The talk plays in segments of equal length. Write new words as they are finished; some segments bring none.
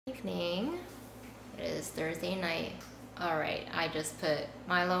Evening. It is Thursday night. Alright, I just put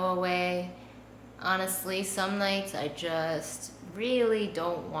Milo away. Honestly, some nights I just really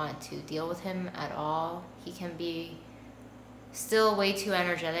don't want to deal with him at all. He can be still way too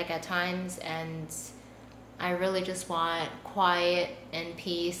energetic at times, and I really just want quiet and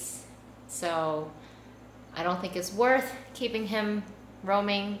peace. So I don't think it's worth keeping him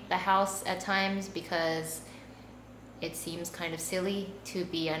roaming the house at times, because it seems kind of silly to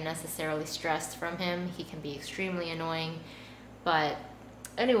be unnecessarily stressed from him. He can be extremely annoying. But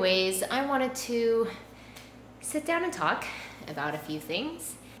anyways, I wanted to sit down and talk about a few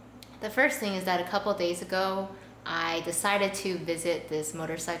things. The first thing is that a couple days ago, I decided to visit this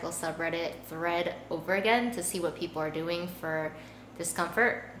motorcycle subreddit thread over again to see what people are doing for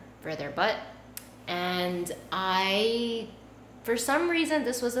discomfort for their butt. And for some reason,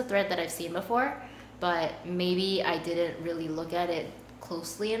 this was a thread that I've seen before, but maybe I didn't really look at it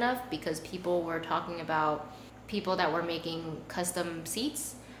closely enough, because people were talking about people that were making custom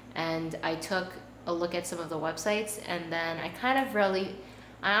seats, and I took a look at some of the websites, and then I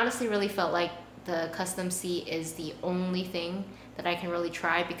honestly really felt like the custom seat is the only thing that I can really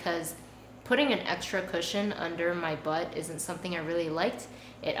try, because putting an extra cushion under my butt isn't something I really liked.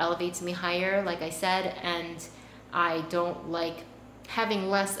 It elevates me higher, like I said, and I don't like having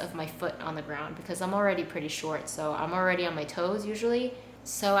less of my foot on the ground, because I'm already pretty short, so I'm already on my toes usually.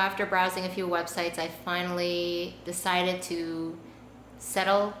 So after browsing a few websites, I finally decided to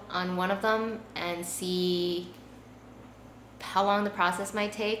settle on one of them and see how long the process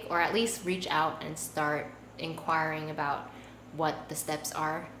might take, or at least reach out and start inquiring about what the steps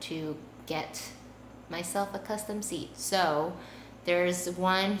are to get myself a custom seat. So there's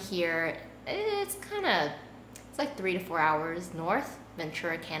one here. It's like 3 to 4 hours north,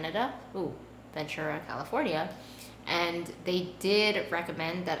 Ventura, California. And they did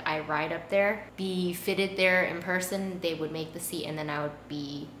recommend that I ride up there, be fitted there in person. They would make the seat, and then I would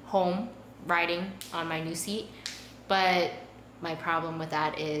be home riding on my new seat. But my problem with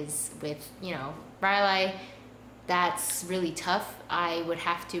that is with, Riley, that's really tough. I would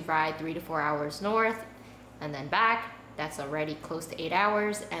have to ride 3 to 4 hours north and then back. That's already close to 8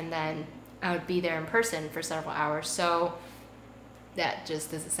 hours. And then I would be there in person for several hours. So that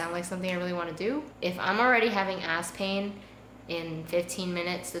just doesn't sound like something I really want to do. If I'm already having ass pain in 15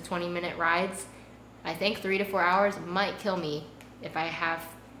 minutes to 20-minute rides, I think 3 to 4 hours might kill me if I have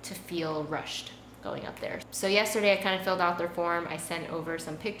to feel rushed going up there. So yesterday I kind of filled out their form. I sent over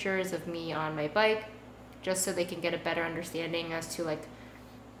some pictures of me on my bike, just so they can get a better understanding as to like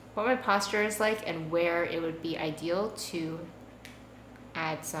what my posture is like and where it would be ideal to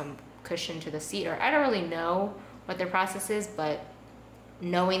add some cushion to the seat. Or I don't really know what their process is, but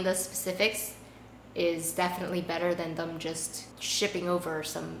knowing the specifics is definitely better than them just shipping over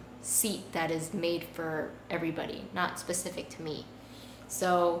some seat that is made for everybody, not specific to me.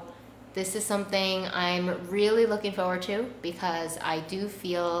 So this is something I'm really looking forward to, because I do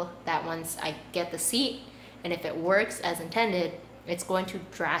feel that once I get the seat, and if it works as intended, it's going to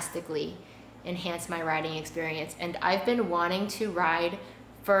drastically enhance my riding experience. And I've been wanting to ride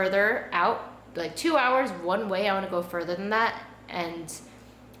further out, like 2 hours one way. I want to go further than that, and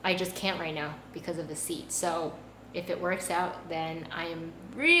I just can't right now because of the seat. So if it works out, then I am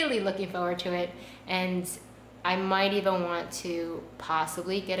really looking forward to it. And I might even want to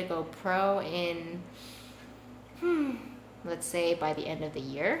possibly get a GoPro in, let's say by the end of the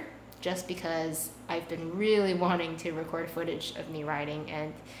year, just because I've been really wanting to record footage of me riding.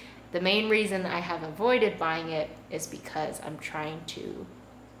 And the main reason I have avoided buying it is because I'm trying to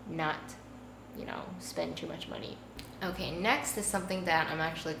not, spend too much money. Okay, next is something that I'm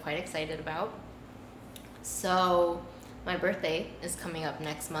actually quite excited about. So my birthday is coming up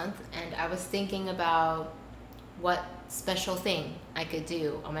next month, and I was thinking about what special thing I could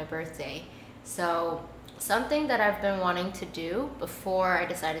do on my birthday. So something that I've been wanting to do before I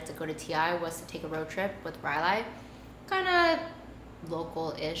decided to go to TI was to take a road trip with Riley, kind of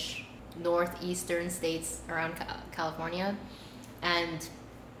local-ish, northeastern states around California. And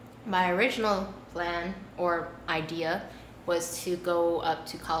my original plan or idea was to go up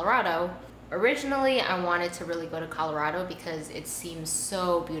to Colorado. Originally, I wanted to really go to Colorado because it seems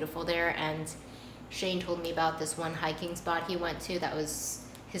so beautiful there, and Shane told me about this one hiking spot he went to that was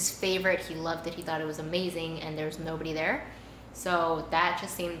his favorite. He loved it. He thought it was amazing, and there's nobody there. So that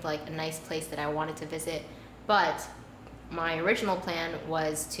just seemed like a nice place that I wanted to visit. But my original plan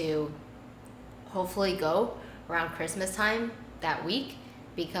was to hopefully go around Christmas time that week,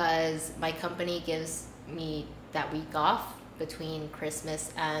 because my company gives me that week off between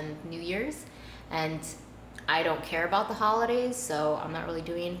Christmas and New Year's, and I don't care about the holidays, so I'm not really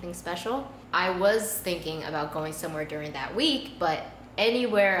doing anything special. I was thinking about going somewhere during that week, but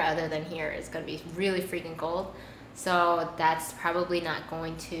anywhere other than here is gonna be really freaking cold. So that's probably not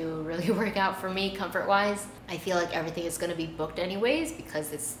going to really work out for me comfort-wise. I feel like everything is gonna be booked anyways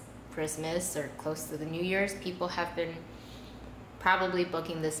because it's Christmas or close to the New Year's. People have been probably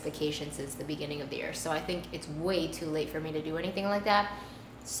booking this vacation since the beginning of the year. So I think it's way too late for me to do anything like that.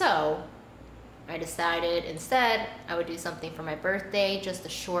 So I decided instead I would do something for my birthday, just a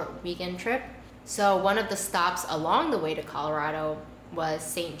short weekend trip. So one of the stops along the way to Colorado was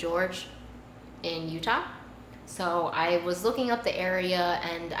St. George in Utah. So I was looking up the area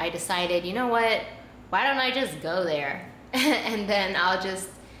and I decided, you know what, why don't I just go there? And then I'll just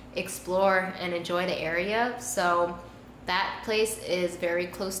explore and enjoy the area. So that place is very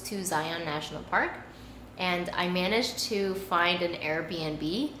close to Zion National Park. And I managed to find an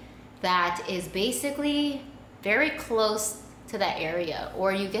Airbnb that is basically very close to that area,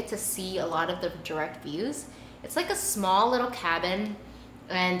 or you get to see a lot of the direct views. It's like a small little cabin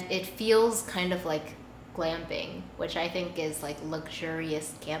and it feels kind of like glamping, which I think is like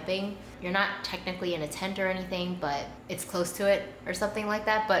luxurious camping. You're not technically in a tent or anything, but it's close to it or something like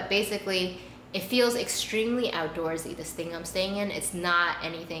that. But basically it feels extremely outdoorsy, this thing I'm staying in. It's not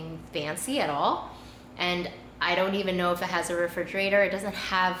anything fancy at all. And I don't even know if it has a refrigerator. It doesn't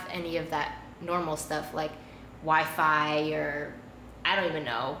have any of that normal stuff like Wi-Fi or I don't even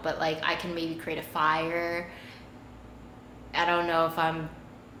know, but like I can maybe create a fire. I don't know if I'm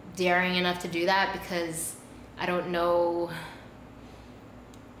daring enough to do that because I don't know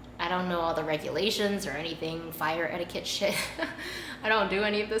all the regulations or anything, fire etiquette shit. I don't do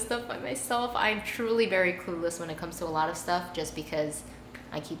any of this stuff by myself. I'm truly very clueless when it comes to a lot of stuff just because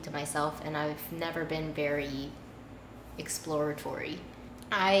I keep to myself and I've never been very exploratory.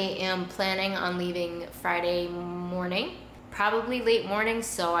 I am planning on leaving Friday morning, probably late morning,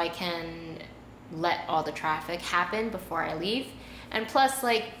 so I can let all the traffic happen before I leave. And plus,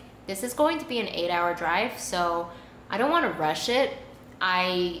 like, this is going to be an 8-hour drive, so I don't want to rush it.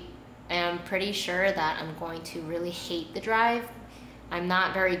 I am pretty sure that I'm going to really hate the drive. I'm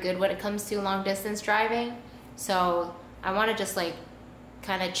not very good when it comes to long distance driving, so I want to just like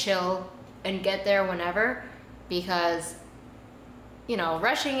kind of chill and get there whenever, because you know,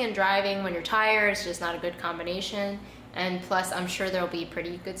 rushing and driving when you're tired is just not a good combination. And plus I'm sure there'll be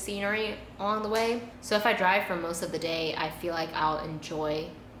pretty good scenery along the way, so if I drive for most of the day I feel like I'll enjoy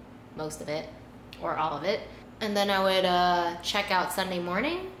most of it or all of it. And then I would check out Sunday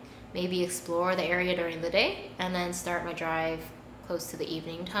morning, maybe explore the area during the day, and then start my drive close to the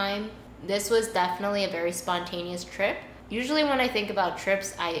evening time. This was definitely a very spontaneous trip. Usually when I think about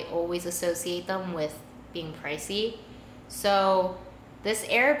trips, I always associate them with being pricey. So this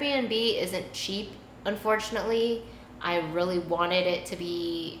Airbnb isn't cheap, unfortunately. I really wanted it to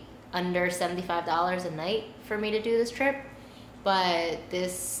be under $75 a night for me to do this trip, but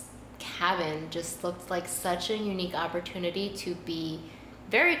this cabin just looked like such a unique opportunity to be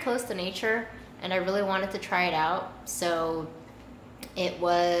very close to nature, and I really wanted to try it out. So it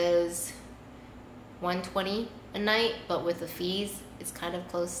was $120 a night, but with the fees it's kind of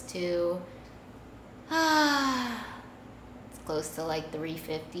close to it's close to like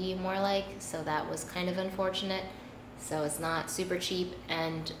 $350 more like, so that was kind of unfortunate. So it's not super cheap,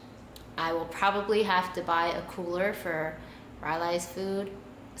 and I will probably have to buy a cooler for Riley's food,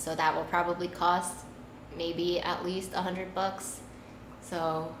 so that will probably cost maybe at least $100.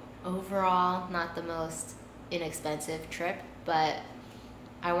 So overall, not the most inexpensive trip, but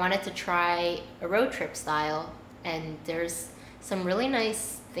I wanted to try a road trip style, and there's some really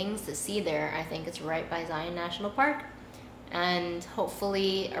nice things to see there. I think it's right by Zion National Park, and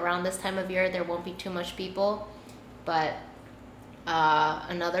hopefully around this time of year there won't be too much people. But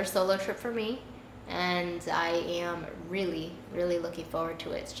another solo trip for me, and I am really looking forward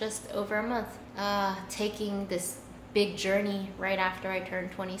to it. It's just over a month, taking this big journey right after I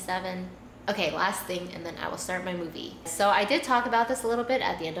turned 27. Okay, last thing, and then I will start my movie. So I did talk about this a little bit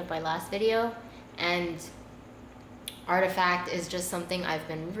at the end of my last video, and Artifact is just something I've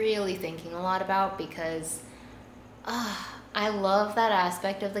been really thinking a lot about, because I love that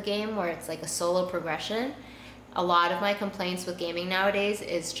aspect of the game where it's like a solo progression. A lot of my complaints with gaming nowadays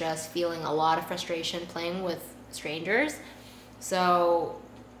is just feeling a lot of frustration playing with strangers. So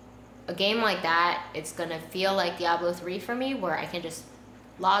a game like that, it's gonna feel like Diablo 3 for me, where I can just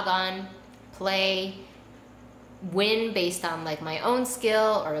log on, play, win based on like my own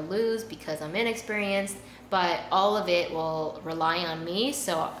skill, or lose because I'm inexperienced, but all of it will rely on me,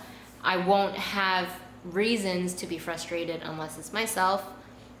 so I won't have reasons to be frustrated unless it's myself,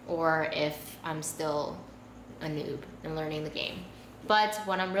 or if I'm still a noob in learning the game. But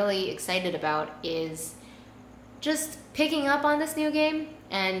what I'm really excited about is just picking up on this new game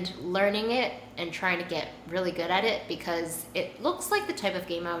and learning it and trying to get really good at it, because it looks like the type of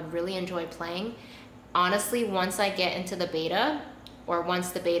game I would really enjoy playing. Honestly, once I get into the beta, or once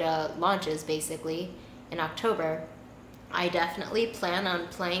the beta launches basically in October, I definitely plan on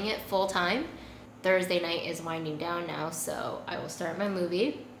playing it full time. Thursday night is winding down now, so I will start my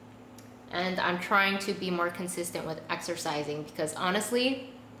movie. And I'm trying to be more consistent with exercising, because honestly,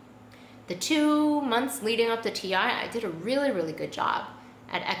 the 2 months leading up to TI, I did a really good job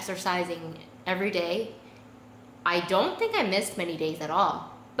at exercising every day. I don't think I missed many days at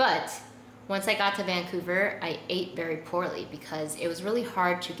all, but once I got to Vancouver, I ate very poorly because it was really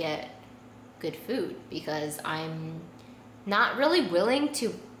hard to get good food, because I'm not really willing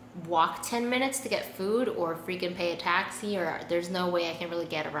to walk 10 minutes to get food or freaking pay a taxi, or there's no way I can really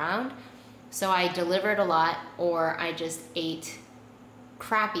get around. So I delivered a lot, or I just ate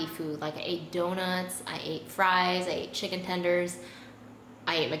crappy food. Like I ate donuts, I ate fries, I ate chicken tenders,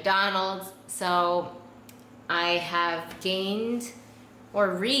 I ate McDonald's. So I have gained or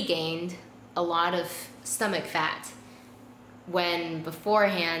regained a lot of stomach fat, when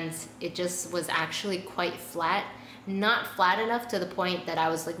beforehand it just was actually quite flat. Not flat enough to the point that I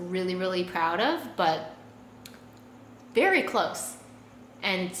was like really proud of, but very close.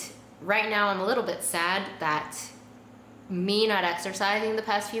 And right now I'm a little bit sad that me not exercising the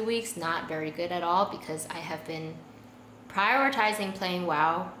past few weeks, not very good at all, because I have been prioritizing playing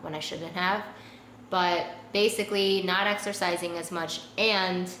WoW when I shouldn't have. But basically not exercising as much,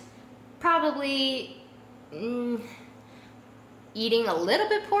 and probably eating a little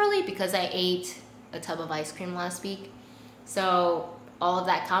bit poorly because I ate a tub of ice cream last week. So all of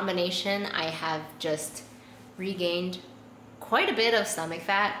that combination, I have just regained quite a bit of stomach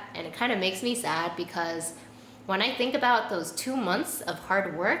fat, and it kind of makes me sad, because when I think about those 2 months of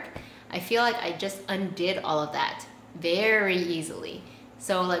hard work, I feel like I just undid all of that very easily.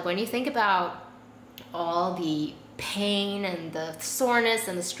 So like when you think about all the pain and the soreness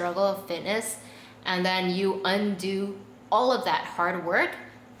and the struggle of fitness, and then you undo all of that hard work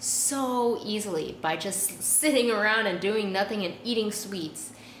so easily by just sitting around and doing nothing and eating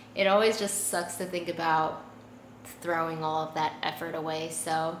sweets, it always just sucks to think about throwing all of that effort away.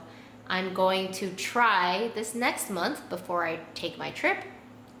 So I'm going to try this next month, before I take my trip,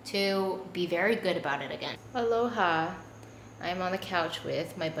 to be very good about it again. Aloha. I'm on the couch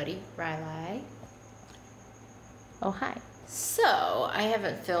with my buddy Riley. Oh, hi. So I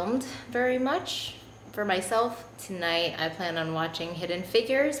haven't filmed very much for myself. Tonight I plan on watching Hidden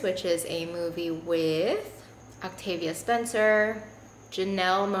Figures, which is a movie with Octavia Spencer,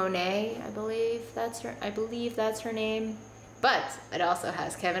 Janelle Monáe, I believe that's her name. But it also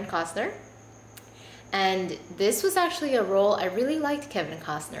has Kevin Costner. And this was actually a role I really liked Kevin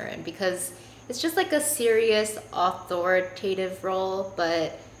Costner in, because it's just like a serious, authoritative role,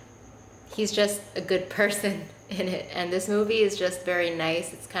 but he's just a good person in it. And this movie is just very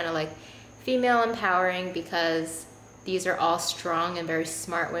nice. It's kind of like female empowering, because these are all strong and very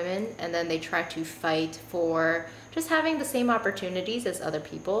smart women, and then they try to fight for just having the same opportunities as other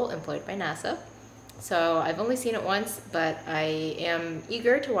people employed by NASA. So I've only seen it once, but I am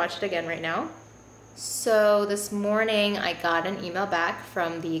eager to watch it again right now. So this morning I got an email back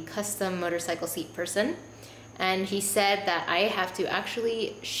from the custom motorcycle seat person, and he said that I have to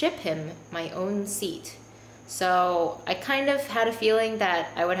actually ship him my own seat. So I kind of had a feeling that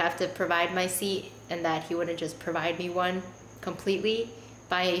I would have to provide my seat, and that he wouldn't just provide me one completely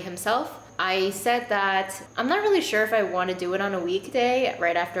by himself. I said that I'm not really sure if I want to do it on a weekday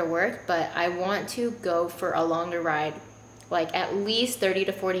right after work, but I want to go for a longer ride, like at least 30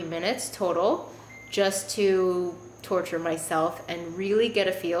 to 40 minutes total, just to torture myself and really get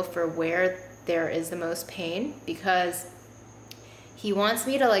a feel for where there is the most pain, because he wants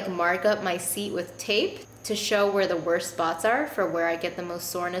me to like mark up my seat with tape to show where the worst spots are for where I get the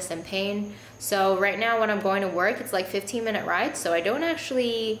most soreness and pain. So right now when I'm going to work, it's like 15-minute ride, so I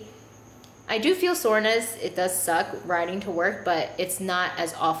do feel soreness. It does suck riding to work, but it's not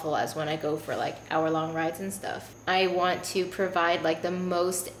as awful as when I go for like hour-long rides and stuff. I want to provide like the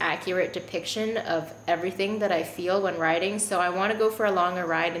most accurate depiction of everything that I feel when riding, so I want to go for a longer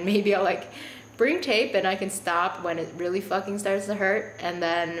ride, and maybe I'll like bring tape and I can stop when it really fucking starts to hurt, and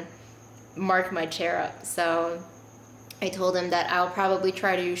then mark my chair up. So I told him that I'll probably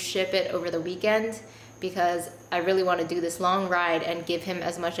try to ship it over the weekend, because I really want to do this long ride and give him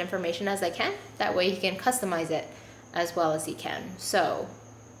as much information as I can. That way he can customize it as well as he can. So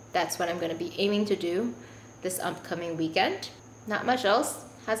that's what I'm going to be aiming to do this upcoming weekend. Not much else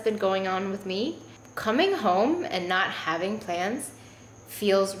has been going on with me. coming home and not having plans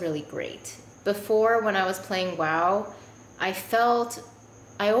feels really great. Before, when I was playing WoW, I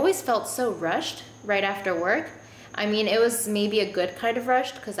always felt so rushed right after work. I mean, it was maybe a good kind of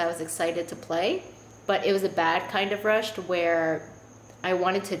rushed because I was excited to play, but it was a bad kind of rushed where I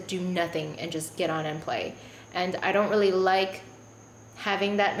wanted to do nothing and just get on and play. And I don't really like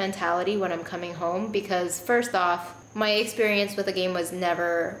having that mentality when I'm coming home because, first off, my experience with the game was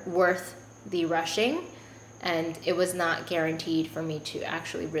never worth the rushing, and it was not guaranteed for me to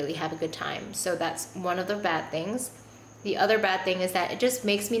actually really have a good time. So that's one of the bad things. The other bad thing is that it just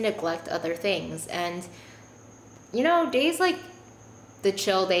makes me neglect other things. And you know, days like the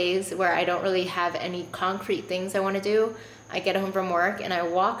chill days where I don't really have any concrete things I want to do, I get home from work and I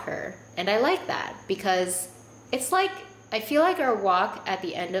walk her. And I like that because it's like, I feel like our walk at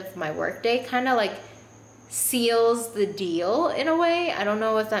the end of my workday kind of like seals the deal in a way. I don't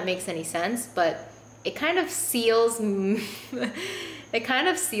know if that makes any sense, but it kind of seals it kind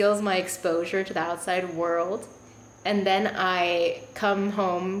of seals my exposure to the outside world. And then I come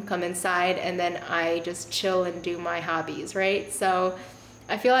home, come inside, and then I just chill and do my hobbies, right? So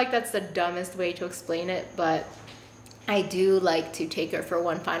I feel like that's the dumbest way to explain it, but I do like to take her for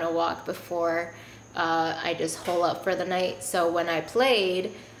one final walk before I just hole up for the night. So when I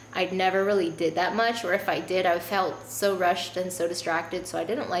played, I never really did that much, or if I did, I felt so rushed and so distracted, so I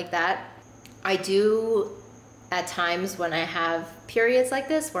didn't like that. I do, at times when I have periods like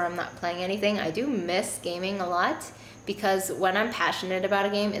this where I'm not playing anything, I do miss gaming a lot because when I'm passionate about a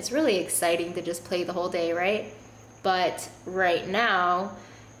game, it's really exciting to just play the whole day, right? But right now,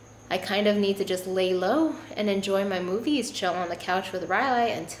 I kind of need to just lay low and enjoy my movies, chill on the couch with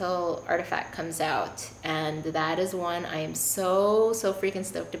Riley until Artifact comes out. And that is one I am so freaking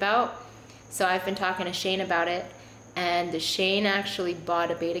stoked about. So I've been talking to Shane about it, and Shane actually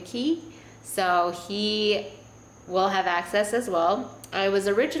bought a beta key, so he will have access as well. I was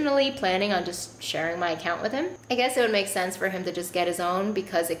originally planning on just sharing my account with him. I guess it would make sense for him to just get his own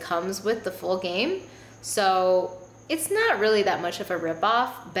because it comes with the full game. So it's not really that much of a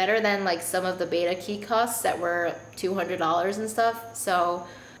ripoff, better than like some of the beta key costs that were $200 and stuff. So,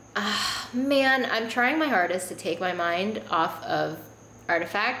 man, I'm trying my hardest to take my mind off of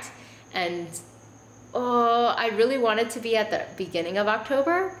Artifact, and I really wanted to be at the beginning of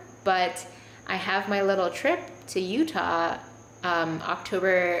October, but I have my little trip to Utah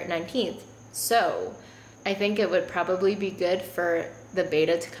October 19th. So I think it would probably be good for the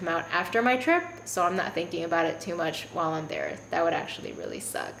beta to come out after my trip, so I'm not thinking about it too much while I'm there. That would actually really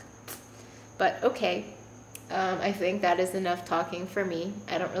suck. But okay, I think that is enough talking for me.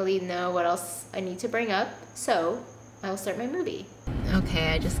 I don't really know what else I need to bring up, so I'll start my movie.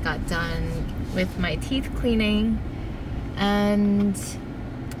 Okay, I just got done with my teeth cleaning, and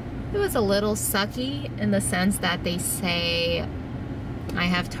it was a little sucky in the sense that they say I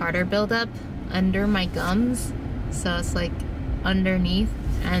have tartar buildup under my gums, so it's like underneath,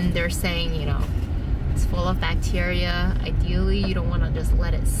 and they're saying, you know, it's full of bacteria. Ideally, you don't want to just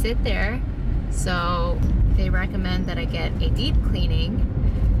let it sit there, so they recommend that I get a deep cleaning.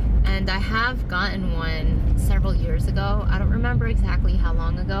 And I have gotten one several years ago. I don't remember exactly how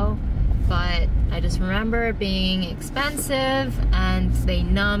long ago, but I just remember it being expensive, and they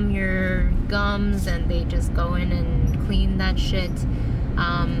numb your gums and they just go in and clean that shit.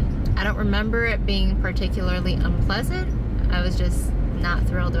 I don't remember it being particularly unpleasant. I was just not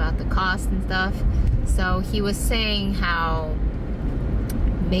thrilled about the cost and stuff. So he was saying how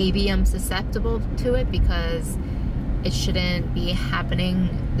maybe I'm susceptible to it because it shouldn't be happening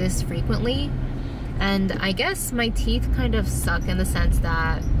this frequently. And I guess my teeth kind of suck in the sense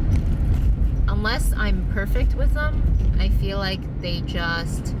that unless I'm perfect with them, I feel like they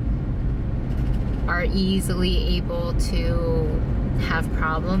just are easily able to have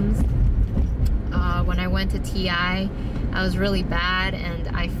problems. When I went to TI, I was really bad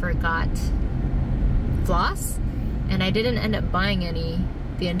and I forgot floss, and I didn't end up buying any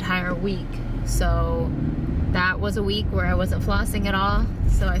the entire week. So that was a week where I wasn't flossing at all,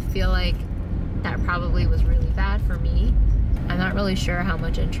 so I feel like that probably was really bad for me. I'm not really sure how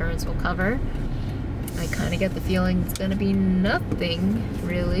much insurance will cover. I kind of get the feeling it's gonna be nothing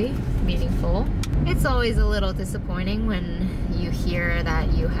really meaningful. It's always a little disappointing when you hear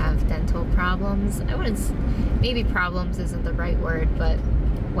that you have dental problems. I wouldn't, maybe problems isn't the right word, but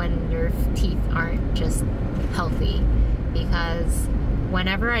when your teeth aren't just healthy. Because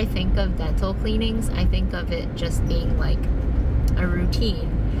whenever I think of dental cleanings, I think of it just being like a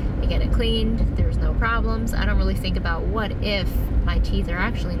routine. I get it cleaned, there's no problems. I don't really think about what if my teeth are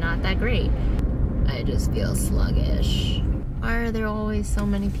actually not that great. I just feel sluggish. Why are there always so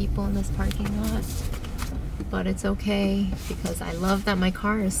many people in this parking lot? But it's okay because I love that my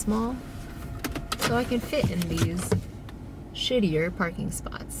car is small, so I can fit in these shittier parking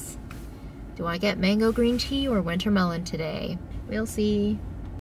spots. Do I get mango green tea or winter melon today? We'll see.